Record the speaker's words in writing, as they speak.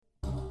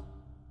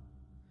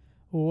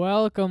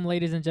Welcome,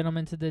 ladies and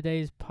gentlemen, to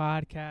today's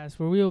podcast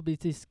where we will be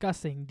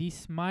discussing the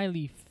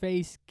smiley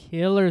face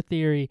killer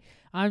theory.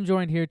 I'm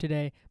joined here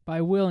today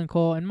by Will and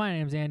Cole, and my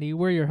name's Andy.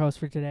 We're your hosts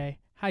for today.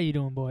 How you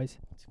doing, boys?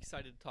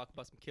 Excited to talk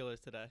about some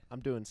killers today.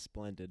 I'm doing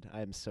splendid. I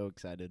am so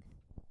excited.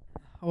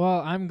 Well,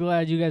 I'm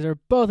glad you guys are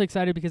both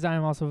excited because I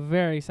am also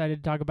very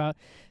excited to talk about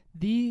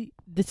the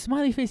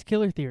smiley face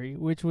killer theory,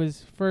 which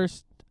was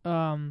first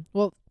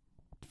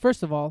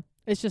of all,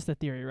 it's just a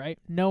theory, right?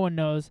 No one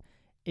knows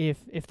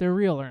if they're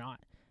real or not,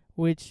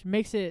 which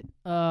makes it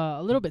a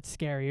little bit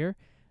scarier.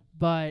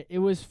 But it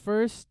was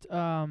first,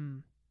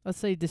 let's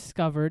say,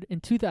 discovered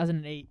in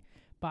 2008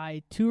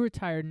 by two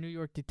retired New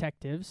York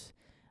detectives,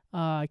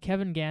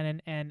 Kevin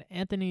Gannon and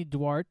Anthony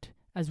Duarte,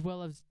 as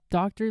well as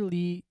Dr.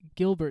 Lee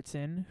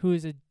Gilbertson, who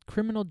is a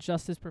criminal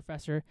justice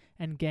professor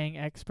and gang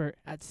expert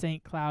at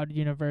St. Cloud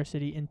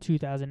University in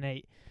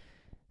 2008.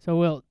 So,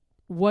 Will,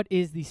 what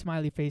is the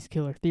smiley face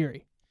killer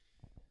theory?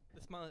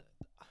 The smiley.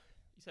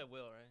 You said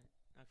Will, right?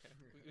 Okay,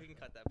 we can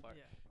cut that part.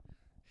 Yeah.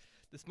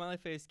 The smiley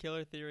face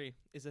killer theory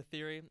is a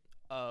theory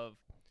of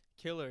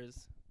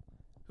killers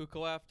who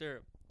go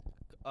after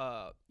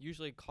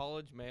usually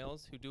college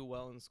males who do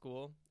well in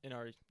school and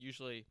are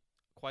usually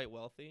quite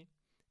wealthy.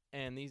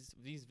 And these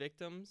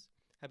victims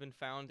have been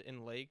found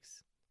in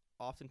lakes,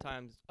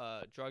 oftentimes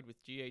drugged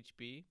with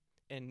GHB.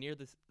 And near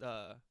the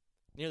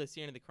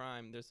scene of the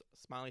crime, there's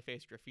smiley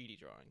face graffiti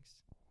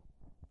drawings.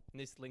 And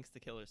this links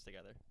the killers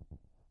together.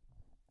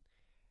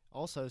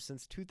 Also,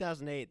 since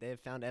 2008, they have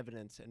found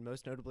evidence and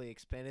most notably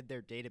expanded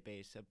their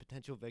database of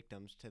potential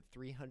victims to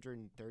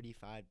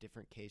 335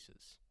 different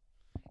cases.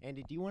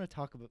 Andy, do you want to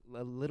talk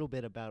a little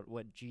bit about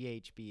what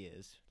GHB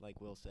is, like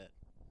Will said?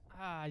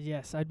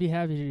 Yes, I'd be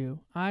happy to do.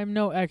 I'm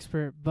no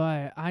expert,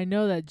 but I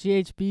know that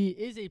GHB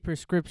is a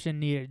prescription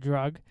needed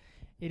drug.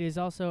 It is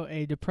also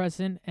a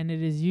depressant, and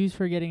it is used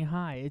for getting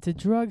high. It's a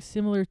drug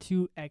similar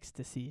to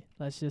ecstasy,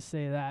 let's just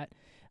say that.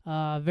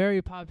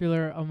 Very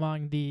popular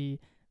among the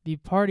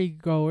party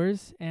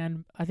goers,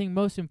 and I think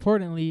most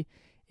importantly,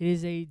 it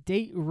is a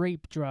date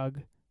rape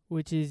drug,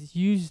 which is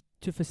used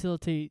to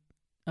facilitate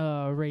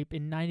rape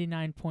in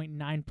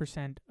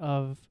 99.9%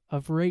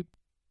 of rape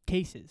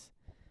cases.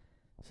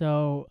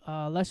 So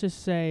let's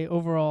just say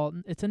overall,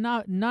 it's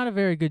not a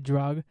very good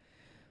drug,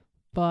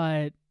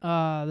 but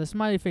the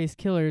smiley face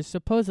killers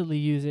supposedly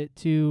use it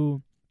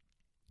to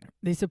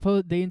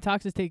they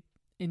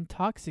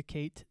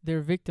intoxicate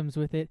their victims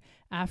with it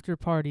after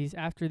parties,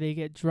 after they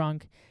get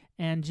drunk.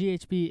 And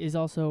GHB is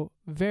also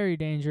very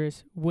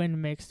dangerous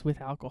when mixed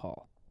with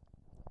alcohol.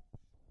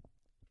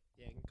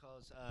 Yeah, it can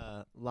cause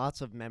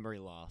lots of memory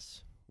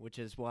loss, which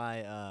is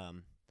why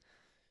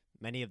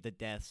many of the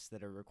deaths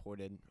that are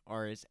recorded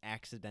are as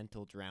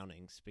accidental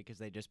drownings because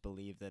they just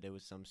believe that it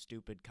was some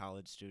stupid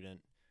college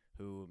student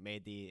who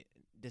made the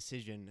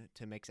decision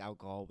to mix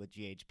alcohol with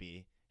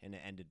GHB and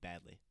it ended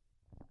badly.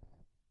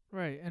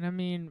 Right, and I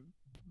mean,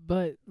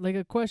 but like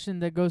a question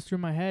that goes through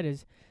my head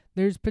is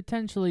there's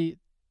potentially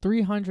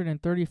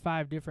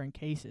 335 different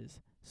cases.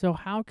 So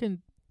how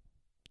can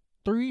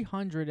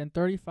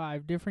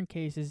 335 different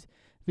cases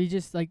be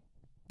just like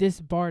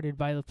disbarred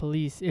by the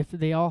police if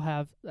they all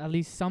have at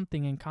least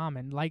something in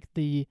common, like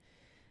the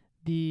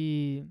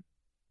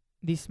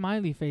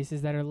smiley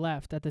faces that are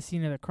left at the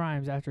scene of the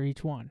crimes after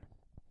each one?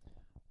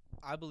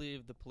 I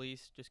believe the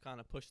police just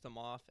kind of pushed them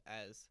off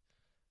as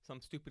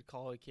some stupid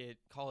college kid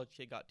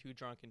got too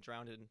drunk and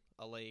drowned in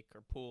a lake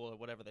or pool or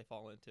whatever they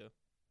fall into.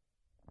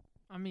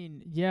 I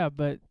mean, yeah,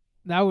 but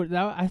that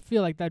I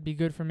feel like that'd be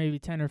good for maybe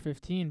 10 or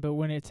 15, but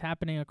when it's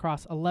happening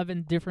across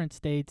 11 different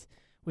states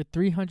with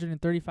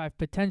 335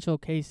 potential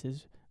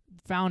cases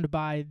found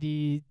by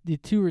the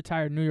two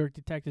retired New York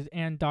detectives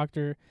and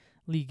Dr.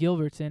 Lee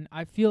Gilbertson,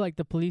 I feel like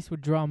the police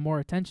would draw more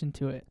attention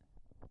to it.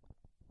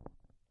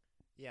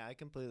 Yeah, I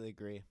completely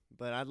agree.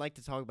 But I'd like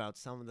to talk about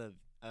some of the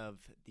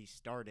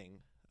starting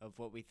of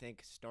what we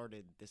think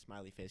started the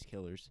smiley face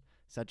killers,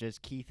 such as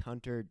Keith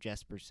Hunter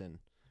Jesperson,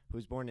 who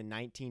was born in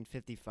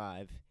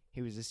 1955.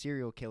 He was a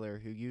serial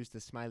killer who used the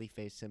smiley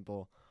face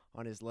symbol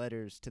on his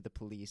letters to the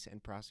police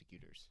and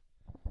prosecutors.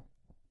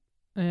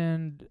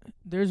 And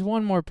there's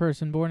one more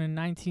person born in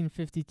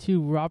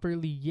 1952, Robert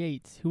Lee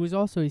Yates, who was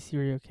also a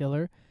serial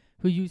killer,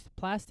 who used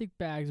plastic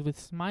bags with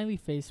smiley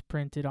face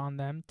printed on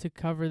them to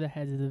cover the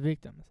heads of the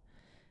victims.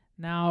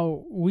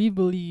 Now, we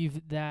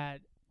believe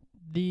that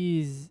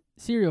these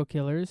serial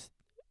killers,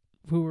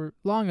 who were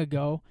long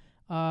ago,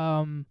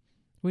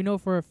 we know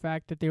for a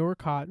fact that they were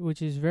caught, which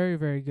is very,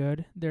 very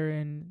good. They're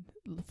in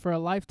for a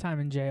lifetime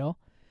in jail.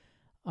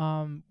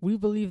 We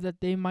believe that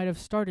they might have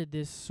started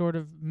this sort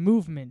of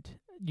movement,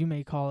 you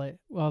may call it,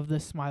 of the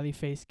smiley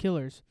face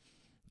killers.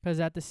 Because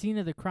at the scene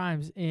of the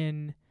crimes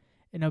in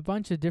a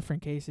bunch of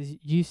different cases,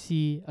 you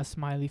see a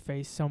smiley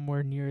face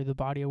somewhere near the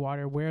body of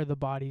water where the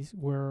bodies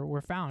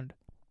were found.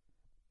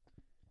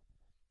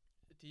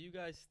 Do you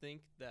guys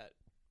think that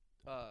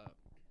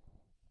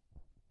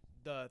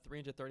the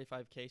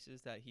 335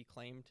 cases that he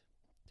claimed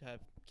to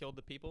have killed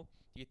the people,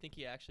 do you think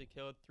he actually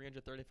killed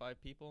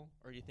 335 people,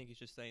 or do you think he's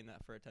just saying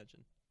that for attention?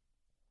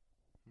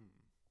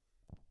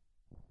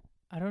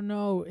 I don't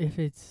know if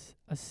it's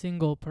a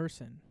single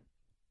person.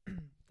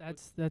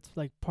 That's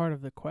like part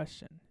of the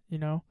question, you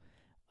know?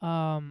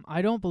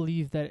 I don't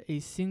believe that a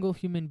single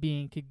human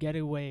being could get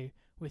away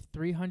with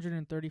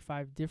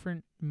 335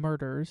 different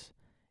murders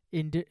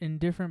in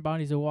different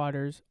bodies of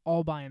waters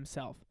all by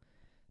himself.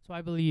 So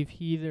I believe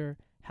he either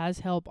has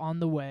help on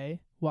the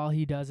way while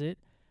he does it,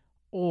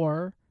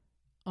 or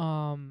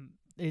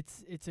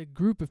it's a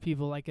group of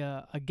people like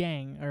a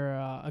gang or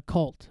a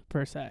cult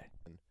per se.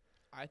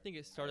 I think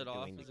it started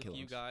off doing the as a few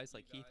killings. guys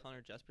like Keith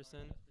Hunter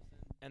Jesperson,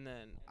 and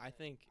then I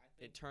think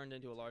it turned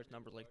into a large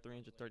number, like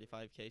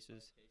 335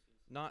 cases,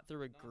 not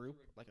through a group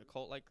like a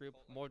cult-like group,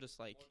 more just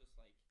like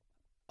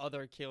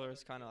other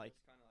killers, kind of like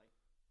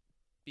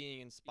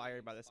being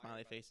inspired by the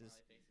smiley faces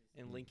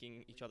and Mm.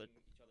 linking each other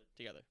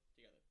together.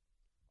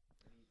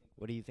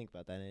 What do you think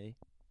about that, Eddie?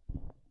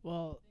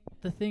 Well,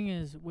 the thing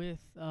is with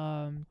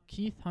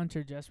Keith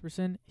Hunter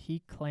Jesperson, he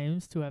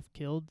claims to have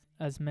killed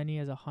as many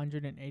as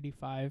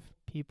 185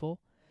 people,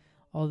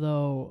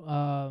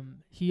 although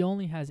he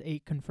only has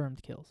 8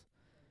 confirmed kills.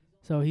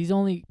 So he's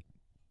only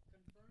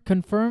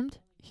confirmed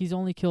he's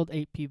only killed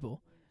 8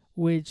 people,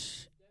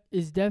 which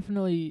is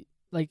definitely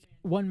like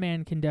one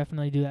man can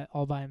definitely do that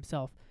all by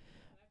himself.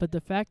 But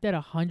the fact that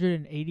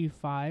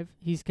 185,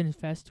 he's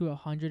confessed to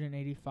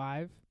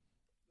 185,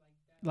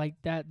 like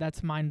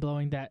that's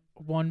mind-blowing that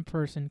one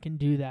person can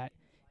do that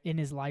in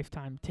his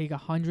lifetime, take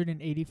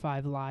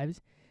 185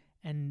 lives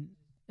and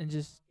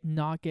just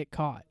not get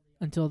caught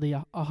until the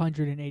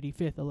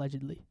 185th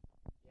allegedly.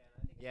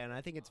 Yeah, and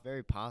I think it's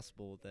very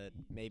possible that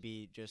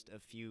maybe just a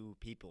few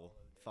people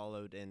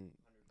followed in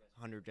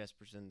Hunter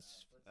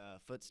Jesperson's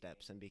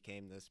footsteps and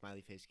became the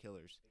smiley face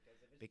killers.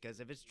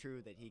 Because if it's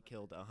true that he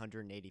killed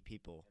 180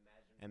 people,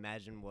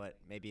 imagine what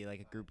maybe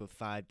like a group of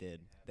 5 did.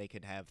 They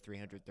could have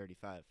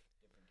 335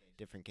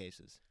 different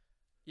cases.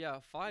 Yeah,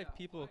 5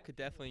 people could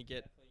definitely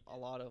get a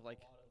lot of like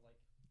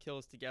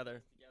kills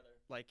together.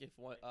 Like if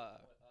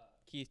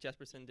Keith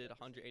Jesperson did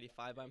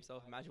 185 by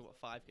himself, imagine what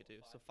 5 could do.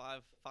 So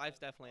five's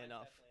definitely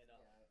enough.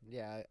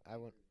 Yeah,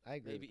 I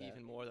agree Maybe with that.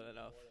 even more than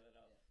enough.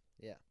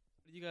 Yeah.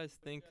 What do you guys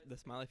think the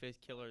smiley face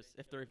killers,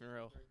 if they're even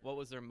real, what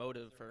was their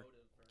motive for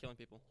killing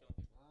people?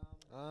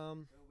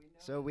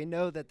 So we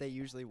know that they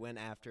usually went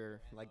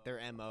after, like, their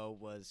MO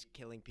was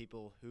killing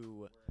people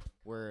who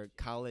were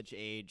college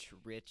age,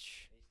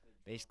 rich,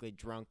 basically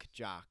drunk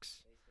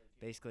jocks.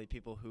 Basically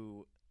people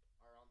who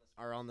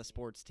are on the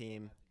sports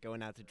team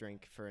going out to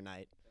drink for a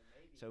night.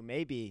 So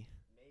maybe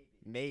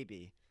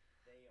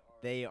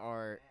they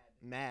are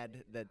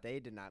mad that they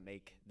did not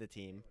make the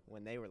team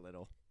when they were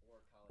little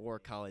or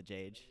college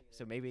age.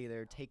 So maybe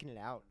they're taking it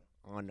out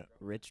on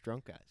rich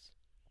drunk guys.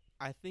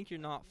 I think you're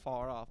not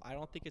far off. I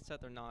don't think it's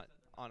that they're not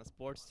on a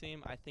sports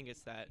team. I think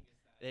it's that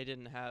they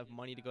didn't have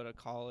money to go to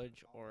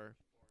college or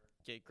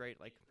get great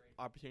like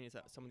opportunities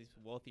that some of these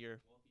wealthier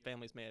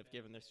families may have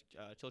given their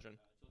children.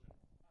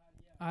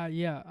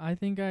 Yeah, I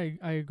think I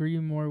agree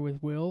more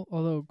with Will,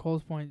 although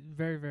Cole's point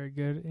very very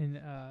good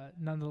in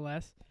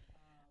nonetheless.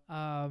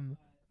 Um,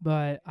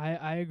 but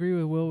I agree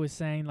with Will with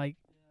saying like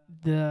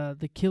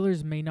the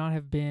killers may not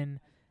have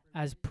been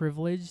as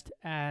privileged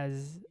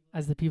as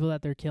the people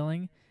that they're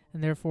killing,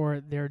 and therefore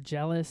they're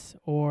jealous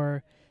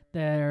or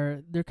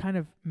they're kind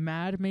of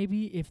mad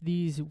maybe if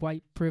these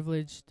white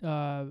privileged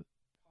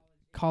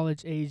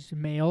college aged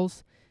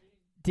males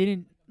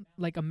didn't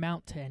like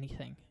amount to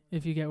anything.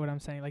 If you get what I'm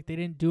saying, like they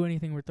didn't do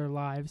anything with their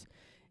lives,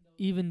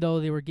 even though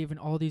they were given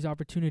all these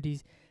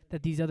opportunities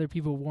that these other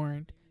people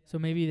weren't. So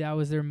maybe that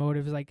was their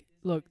motive. Is like,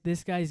 look,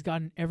 this guy's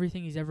gotten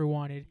everything he's ever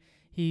wanted.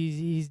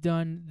 He's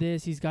done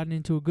this. He's gotten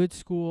into a good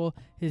school.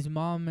 His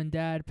mom and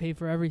dad pay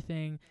for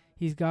everything.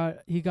 He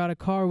got a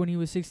car when he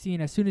was 16.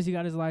 As soon as he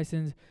got his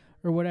license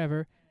or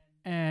whatever,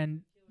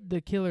 and the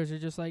killers are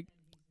just like,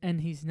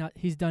 and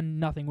he's done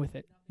nothing with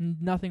it.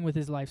 Nothing with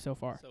his life so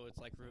far. So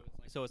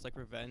it's like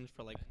revenge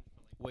for like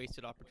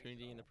wasted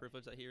opportunity and the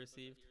privilege that he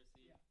received.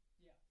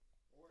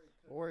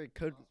 Or it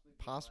could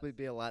possibly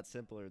be a lot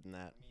simpler than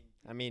that.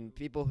 I mean,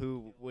 people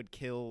who would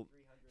kill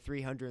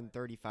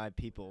 335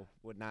 people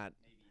would not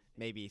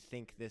maybe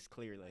think this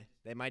clearly.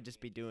 They might just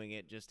be doing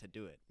it just to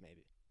do it,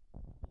 maybe.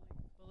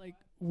 But like,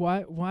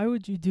 why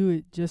would you do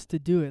it just to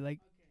do it? Like,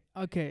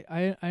 okay,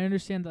 I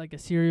understand that like a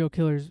serial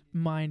killer's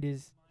mind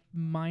is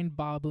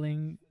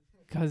mind-boggling,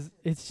 because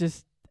it's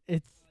just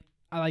it's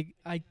I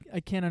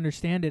can't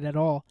understand it at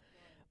all.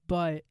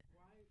 But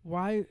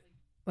why,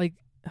 like,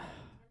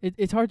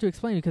 it's hard to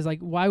explain because like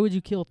why would you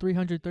kill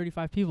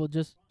 335 people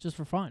just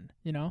for fun?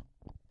 You know?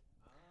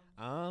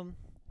 Um,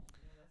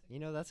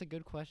 that's a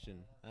good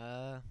question.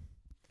 I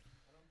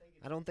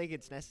don't think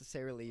it's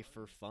necessarily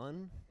for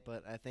fun,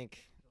 but I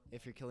think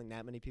if you're killing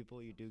that many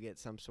people, you do get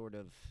some sort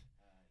of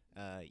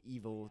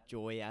evil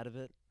joy out of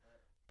it.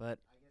 But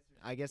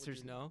I guess Would there's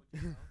you know?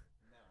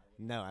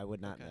 no, I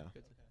would not Okay, know,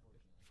 good to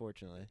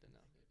fortunately.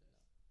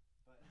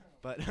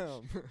 good to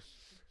know. But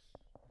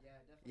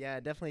yeah, I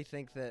definitely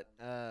think that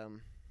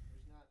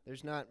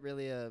there's not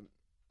really a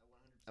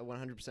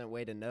 100%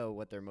 way to know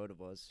what their motive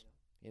was.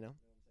 You know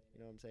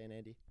what I'm saying,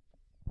 Andy?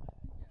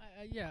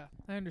 Yeah,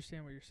 I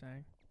understand what you're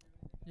saying.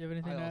 You have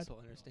anything I to add? also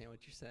understand what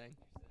you're saying.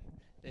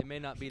 They may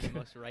not be the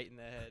most right in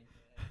the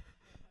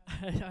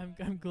head.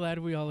 I'm glad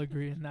we all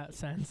agree in that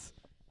sense.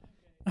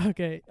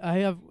 Okay, I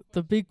have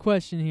the big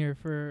question here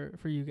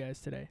for you guys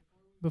today.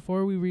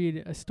 Before we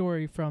read a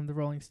story from the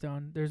Rolling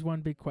Stone, there's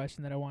one big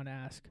question that I want to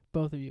ask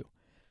both of you.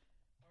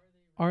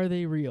 Are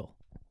they real?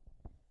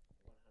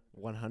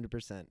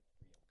 100%.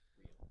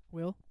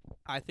 Will?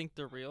 I think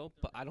they're real,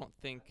 but I don't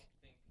think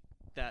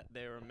that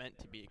they were meant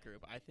to be a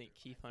group. I think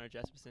Keith Hunter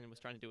Jesperson was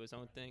trying to do his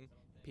own thing.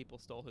 People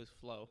stole his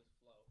flow.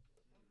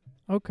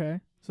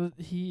 Okay. So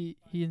he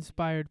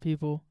inspired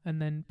people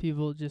and then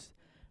people just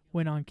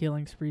went on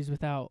killing sprees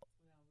without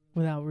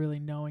really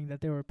knowing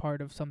that they were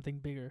part of something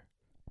bigger.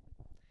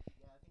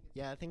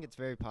 Yeah, I think it's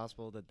very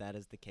possible that that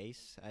is the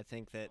case. I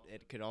think that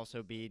it could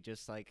also be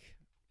just like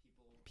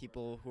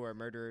people who are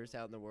murderers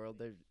out in the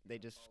world. They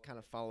just kind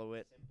of follow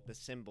it. The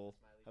symbol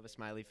of a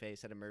smiley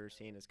face at a murder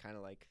scene is kind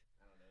of like,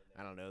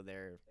 I don't know,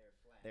 their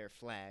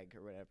flag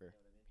or whatever.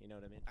 You know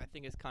what I mean? I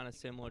think it's kind of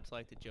similar to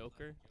like the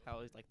Joker,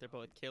 how he's like they're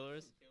both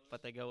killers,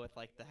 but they go with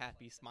like the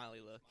happy smiley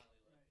look.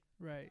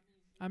 Right.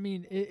 I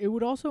mean, it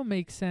would also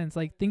make sense.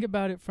 Like, think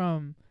about it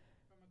from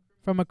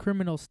a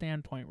criminal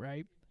standpoint,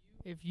 right?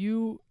 If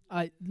you,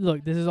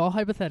 look, this is all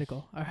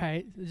hypothetical. All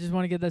right, I just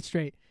want to get that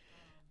straight.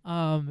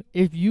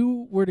 If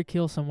you were to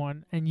kill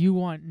someone and you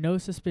want no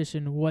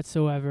suspicion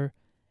whatsoever,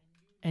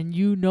 and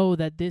you know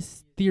that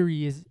this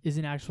theory is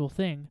an actual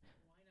thing,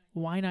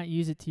 why not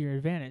use it to your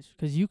advantage?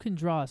 Because you can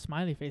draw a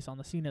smiley face on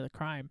the scene of the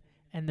crime,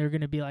 and they're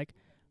gonna be like,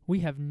 we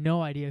have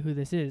no idea who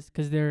this is,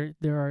 because there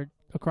are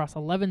across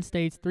 11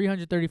 states,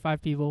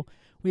 335 people.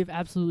 We have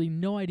absolutely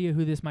no idea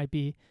who this might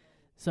be.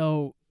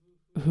 So,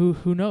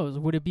 who knows?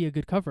 Would it be a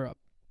good cover up?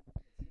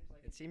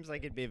 It seems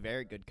like it'd be a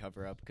very good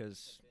cover up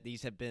because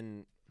these have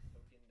been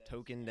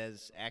tokened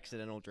as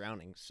accidental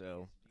drownings.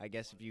 So I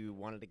guess if you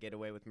wanted to get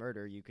away with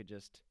murder, you could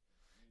just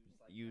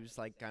use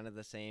like kind of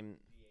the same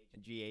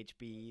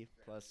GHB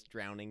plus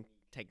drowning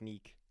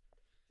technique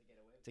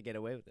to get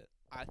away with it.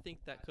 I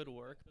think that could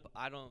work, but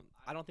I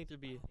don't think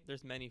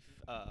there's many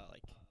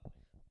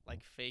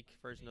like fake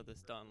version of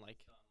this done, like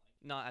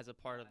not as a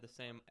part of the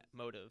same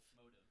motive,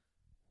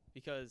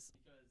 because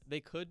they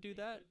could do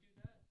that,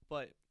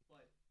 but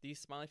these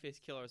smiley face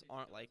killers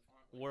aren't like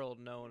world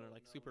known or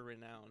like super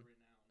renowned.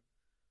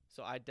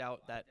 So I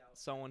doubt that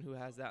someone who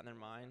has that in their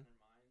mind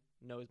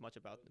knows much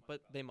about them,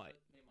 but they might.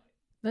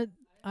 That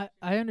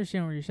I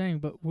understand what you're saying,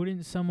 but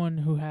wouldn't someone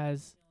who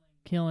has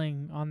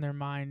killing on their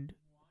mind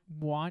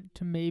want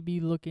to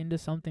maybe look into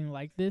something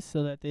like this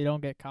so that they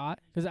don't get caught?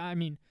 Because I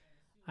mean,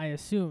 I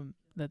assume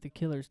that the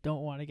killers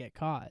don't want to get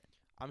caught.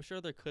 I'm sure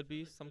there could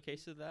be some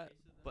cases of that,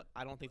 but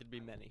I don't think there'd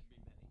be many.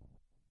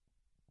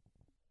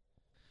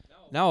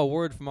 Now a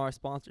word from our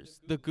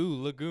sponsors, the Goo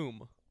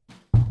Legume.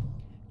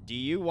 Do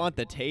you want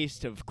the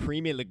taste of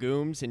creamy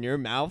legumes in your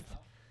mouth?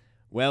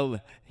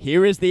 Well,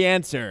 here is the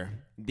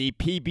answer. The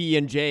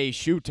PB&J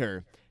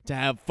Shooter. To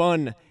have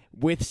fun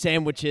with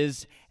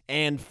sandwiches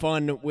and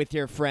fun with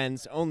your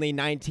friends. Only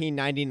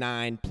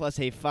 $19.99 plus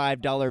a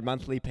 $5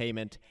 monthly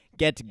payment.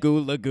 Get Goo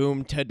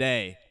Legume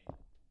today.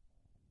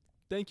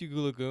 Thank you,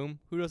 Goo Legume.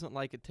 Who doesn't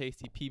like a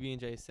tasty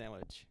PB&J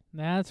sandwich?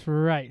 That's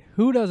right.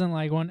 Who doesn't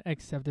like one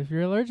except if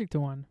you're allergic to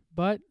one?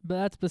 But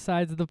that's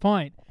besides the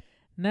point.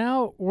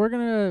 Now we're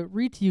going to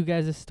read to you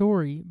guys a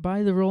story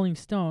by the Rolling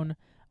Stone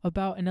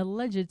about an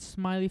alleged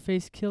smiley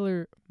face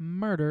killer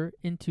murder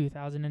in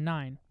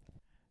 2009.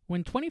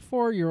 When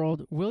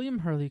 24-year-old William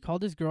Hurley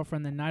called his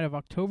girlfriend the night of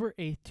October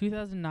 8,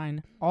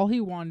 2009, all he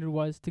wanted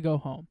was to go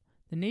home.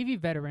 The Navy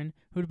veteran,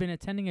 who had been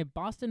attending a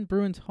Boston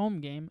Bruins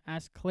home game,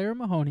 asked Claire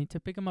Mahoney to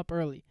pick him up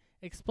early,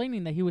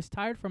 explaining that he was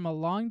tired from a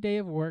long day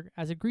of work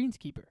as a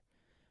greenskeeper.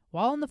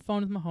 While on the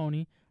phone with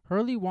Mahoney,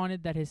 Hurley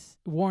warned that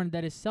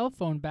his cell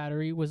phone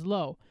battery was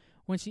low.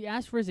 When she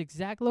asked for his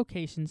exact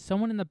location,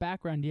 someone in the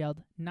background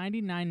yelled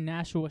 99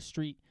 Nashua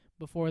Street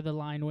before the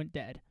line went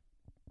dead.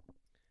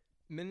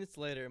 Minutes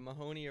later,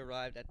 Mahoney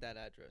arrived at that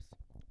address,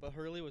 but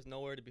Hurley was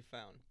nowhere to be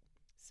found.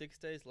 6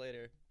 days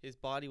later, his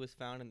body was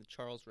found in the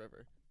Charles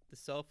River. The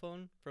cell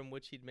phone from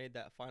which he'd made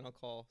that final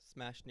call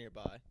smashed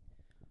nearby.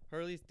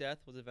 Hurley's death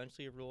was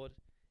eventually ruled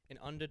an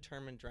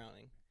undetermined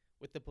drowning,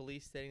 with the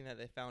police stating that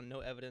they found no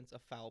evidence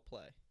of foul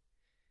play.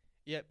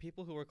 Yet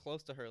people who were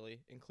close to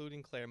Hurley,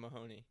 including Claire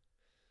Mahoney,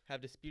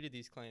 have disputed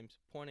these claims,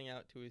 pointing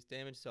out to his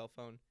damaged cell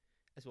phone,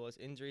 as well as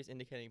injuries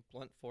indicating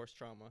blunt force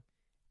trauma,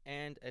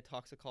 and a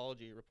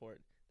toxicology report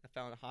that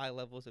found high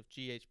levels of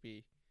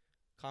GHB,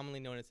 commonly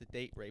known as the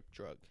date rape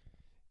drug.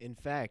 In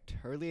fact,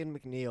 Hurley and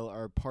McNeil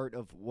are part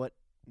of what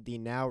the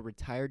now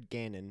retired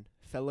Gannon,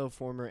 fellow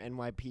former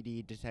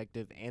NYPD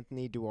detective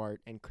Anthony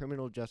Duarte, and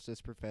criminal justice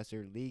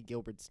professor Lee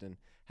Gilbertson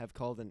have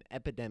called an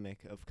epidemic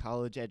of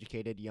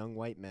college-educated young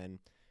white men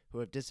who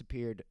have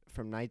disappeared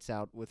from nights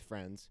out with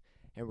friends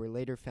and were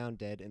later found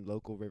dead in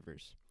local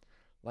rivers.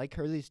 Like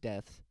Hurley's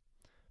death,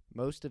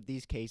 most of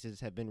these cases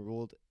have been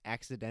ruled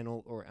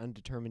accidental or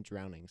undetermined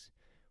drownings,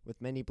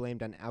 with many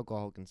blamed on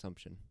alcohol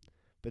consumption.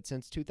 But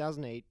since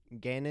 2008,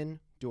 Gannon,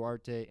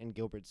 Duarte, and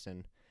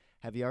Gilbertson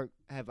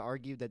have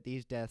argued that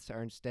these deaths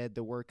are instead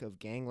the work of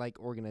gang-like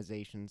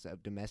organizations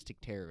of domestic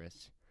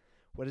terrorists.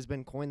 What has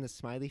been coined the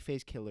Smiley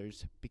Face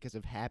Killers because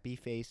of happy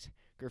face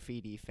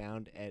graffiti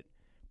found at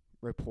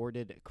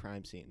reported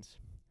crime scenes.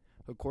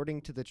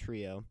 According to the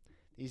trio,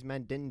 these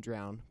men didn't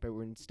drown, but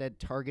were instead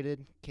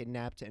targeted,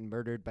 kidnapped, and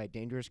murdered by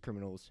dangerous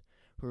criminals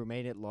who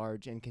remain at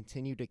large and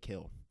continue to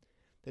kill.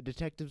 The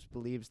detectives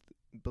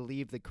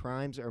believe the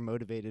crimes are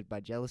motivated by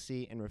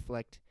jealousy and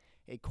reflect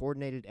a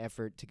coordinated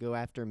effort to go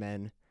after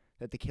men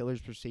that the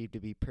killers perceive to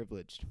be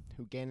privileged,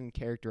 who Gannon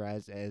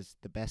characterized as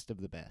the best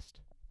of the best.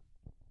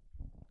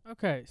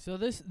 Okay, so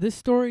this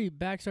story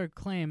backs our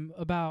claim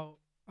about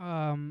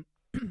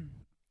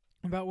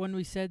about when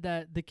we said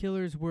that the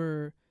killer's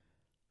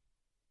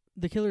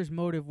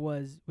motive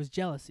was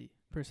jealousy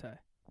per se.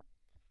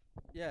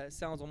 Yeah, it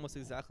sounds almost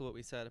exactly what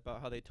we said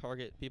about how they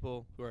target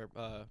people who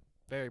are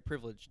very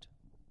privileged.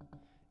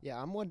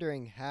 Yeah, I'm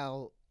wondering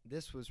how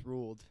this was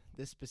ruled,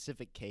 this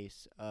specific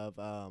case of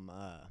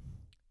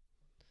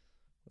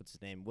what's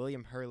his name,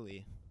 William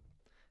Hurley.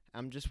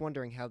 I'm just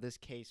wondering how this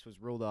case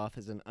was ruled off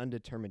as an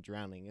undetermined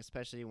drowning,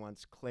 especially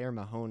once Claire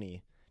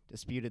Mahoney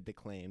disputed the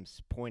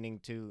claims, pointing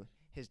to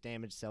his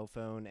damaged cell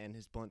phone and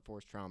his blunt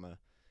force trauma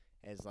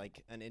as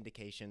like an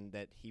indication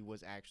that he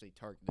was actually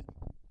targeted.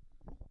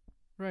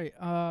 Right.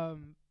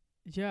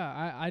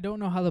 Yeah, I don't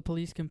know how the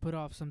police can put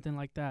off something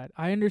like that.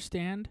 I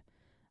understand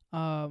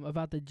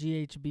about the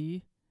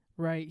GHB,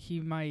 right?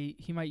 He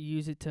might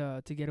use it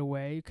to get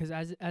away, cuz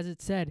as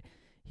it said,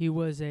 he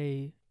was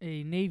a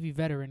Navy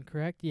veteran,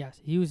 correct? Yes,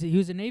 he was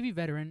a Navy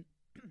veteran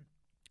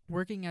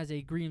working as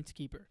a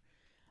greenskeeper.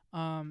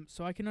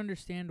 So I can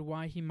understand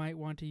why he might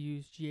want to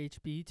use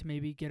GHB to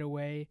maybe get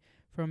away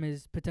from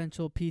his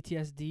potential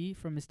PTSD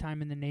from his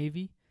time in the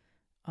Navy.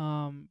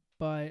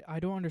 But I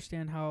don't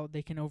understand how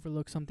they can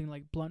overlook something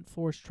like blunt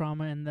force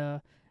trauma and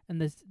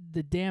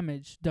the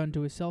damage done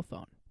to his cell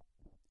phone.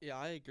 Yeah,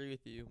 I agree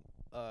with you.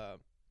 I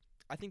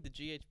think the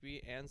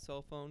GHB and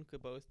cell phone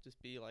could both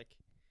just be like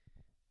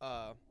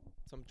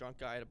some drunk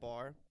guy at a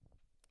bar.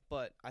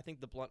 But I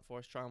think the blunt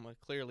force trauma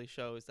clearly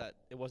shows that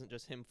it wasn't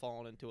just him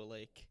falling into a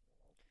lake.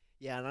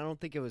 Yeah, and I don't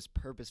think it was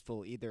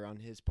purposeful either on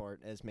his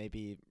part, as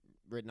maybe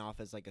written off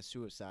as like a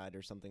suicide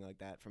or something like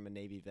that from a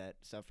Navy vet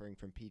suffering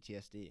from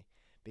PTSD.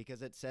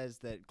 Because it says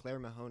that Claire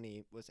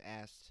Mahoney was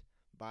asked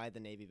by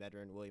the Navy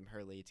veteran William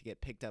Hurley to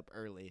get picked up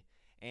early,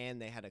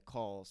 and they had a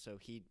call, so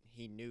he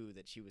knew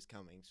that she was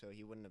coming, so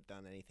he wouldn't have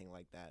done anything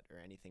like that or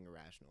anything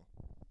irrational.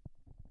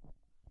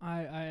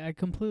 I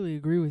completely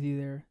agree with you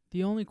there.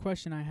 The only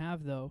question I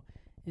have, though,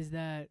 is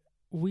that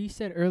we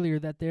said earlier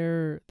that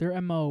their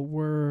MO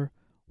were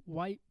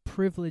white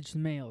privileged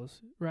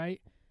males, right?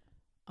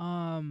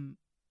 I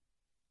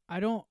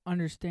don't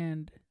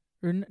understand,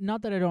 or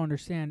not that I don't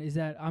understand, is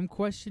that I'm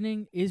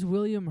questioning, is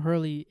William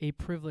Hurley a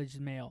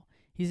privileged male?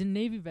 He's a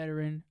Navy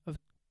veteran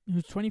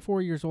who's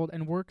 24 years old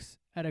and works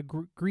at a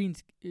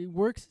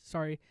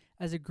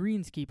as a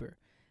greenskeeper.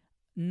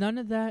 None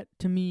of that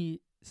to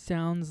me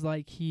sounds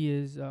like he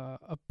is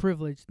a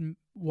privileged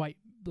white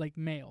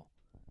male.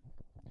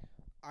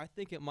 I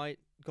think it might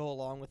go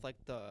along with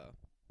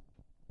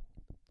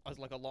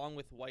along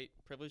with white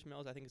privileged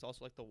males. I think it's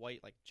also like the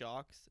white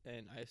jocks,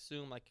 and I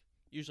assume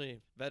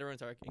usually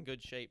veterans are in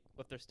good shape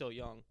if they're still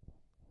young.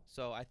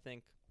 So I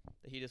think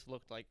that he just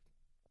looked like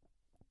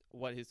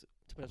what his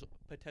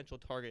potential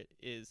target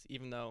is,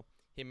 even though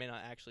he may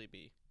not actually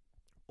be.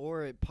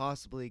 Or it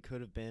possibly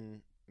could have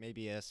been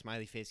maybe a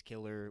smiley face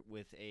killer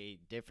with a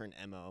different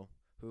MO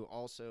who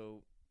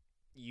also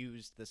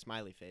used the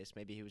smiley face.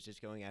 Maybe he was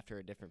just going after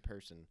a different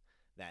person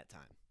that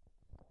time.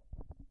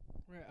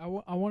 Right. I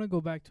want to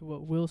go back to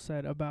what Will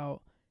said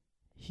about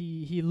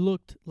he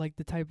looked like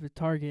the type of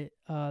target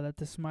that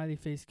the smiley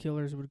face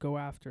killers would go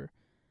after.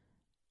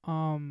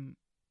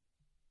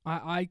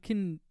 I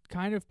can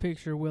kind of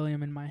picture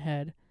William in my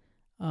head,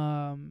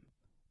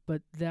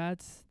 but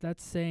that's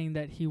saying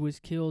that he was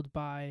killed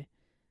by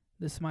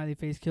the smiley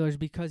face killers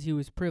because he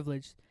was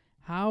privileged.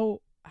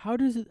 How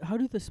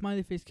do the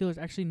smiley face killers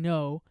actually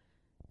know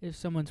if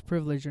someone's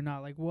privileged or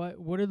not? Like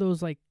what are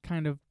those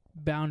kind of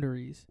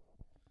boundaries?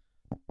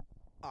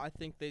 I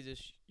think they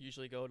just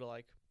usually go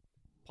to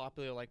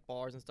popular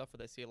bars and stuff where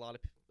they see a lot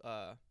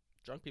of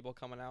drunk people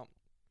coming out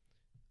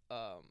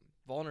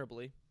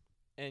vulnerably,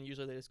 and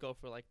usually they just go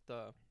for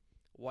the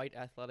white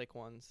athletic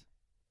ones,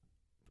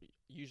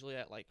 usually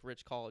at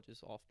rich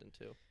colleges often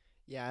too.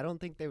 Yeah, I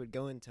don't think they would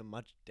go into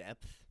much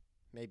depth,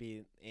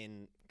 maybe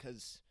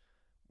because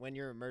when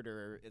you're a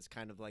murderer, it's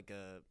kind of like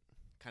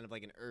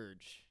an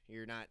urge.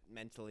 You're not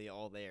mentally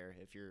all there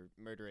if you're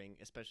murdering,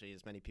 especially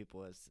as many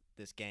people as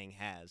this gang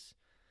has.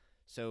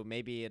 So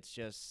maybe it's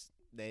just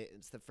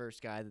it's the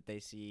first guy that they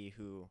see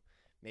who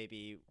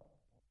maybe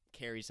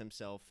carries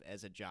himself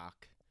as a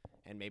jock,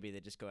 and maybe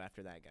they just go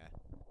after that guy.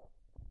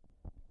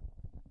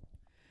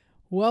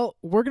 Well,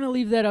 we're going to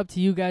leave that up to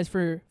you guys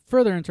for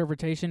further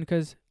interpretation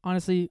because,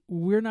 honestly,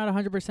 we're not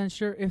 100%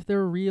 sure if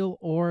they're real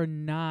or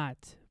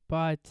not.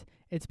 But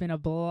it's been a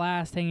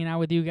blast hanging out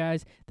with you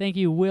guys. Thank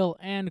you, Will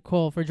and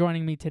Cole, for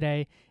joining me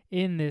today.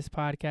 in this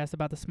podcast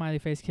about the Smiley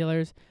Face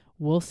Killers.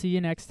 We'll see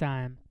you next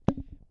time.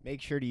 Make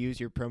sure to use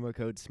your promo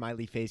code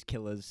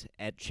SmileyFaceKillers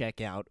at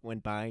checkout when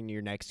buying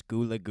your next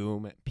Goo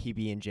Lagoon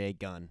PB&J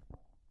gun.